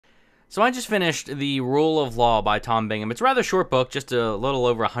So I just finished The Rule of Law by Tom Bingham. It's a rather short book, just a little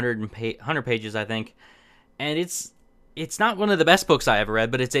over 100 pages, I think. And it's not one of the best books I ever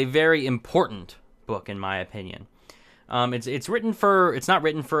read, but it's a very important book in my opinion. It's not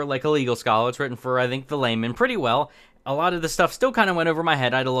written for like a legal scholar. It's written for, I think, the layman pretty well. A lot of the stuff still kind of went over my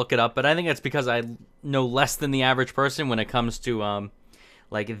head. I had to look it up, but I think that's because I know less than the average person when it comes to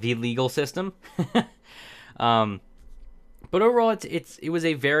like the legal system. But overall, it was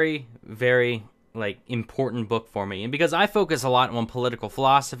a very, very like important book for me, and because I focus a lot on political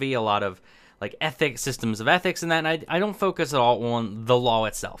philosophy, a lot of like ethics, systems of ethics, and that, and I don't focus at all on the law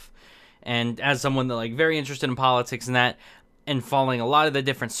itself. And as someone that like very interested in politics and that, and following a lot of the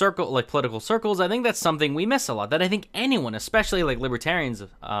different political circles, I think that's something we miss a lot. That I think anyone, especially like libertarians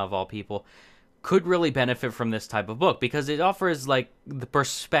of all people, could really benefit from this type of book, because it offers like the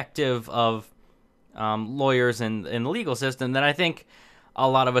perspective of lawyers and the legal system that I think a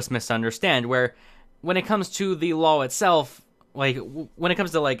lot of us misunderstand. Where when it comes to the law itself, like when it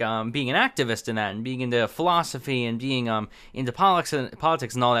comes to like being an activist in that, and being into philosophy and being into politics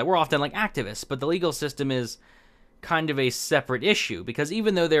and all that, we're often like activists. But the legal system is kind of a separate issue, because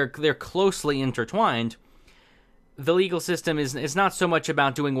even though they're closely intertwined, the legal system is not so much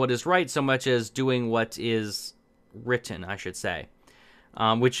about doing what is right so much as doing what is written, I should say.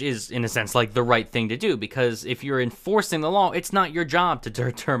 Which is, in a sense, like the right thing to do, because if you're enforcing the law, it's not your job to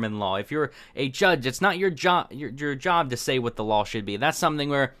determine law. If you're a judge, it's not your job to say what the law should be. That's something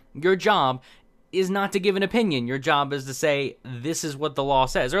where your job is not to give an opinion. Your job is to say, this is what the law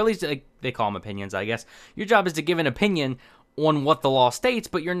says, or at least they call them opinions, I guess. Your job is to give an opinion on what the law states,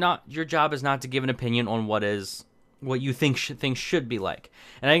 but your job is not to give an opinion on what you think things should be like.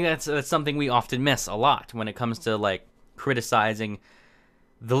 And I think that's something we often miss a lot when it comes to like criticizing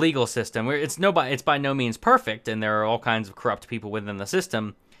the legal system, where it's by no means perfect, and there are all kinds of corrupt people within the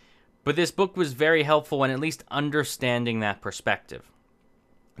system. But this book was very helpful in at least understanding that perspective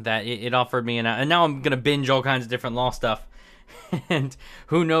that it offered me, and now I'm gonna binge all kinds of different law stuff, and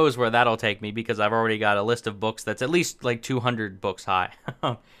who knows where that'll take me, because I've already got a list of books that's at least like 200 books high,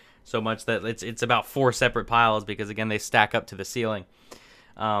 so much that it's about 4 separate piles, because again they stack up to the ceiling.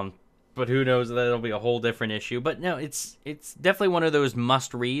 But who knows, that'll be a whole different issue. But no, it's definitely one of those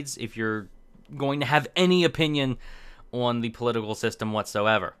must-reads if you're going to have any opinion on the political system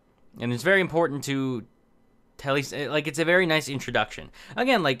whatsoever. And it's very important to at least, like, it's a very nice introduction.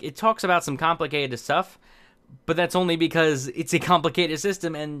 Again, like, it talks about some complicated stuff, but that's only because it's a complicated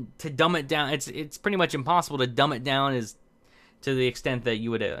system, and to dumb it down, it's pretty much impossible to dumb it down is to the extent that you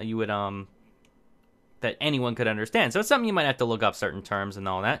would that anyone could understand. So it's something you might have to look up certain terms and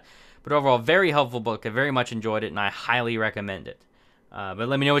all that. But overall, very helpful book. I very much enjoyed it, and I highly recommend it. But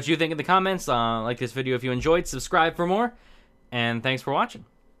let me know what you think in the comments. Like this video if you enjoyed. Subscribe for more. And thanks for watching.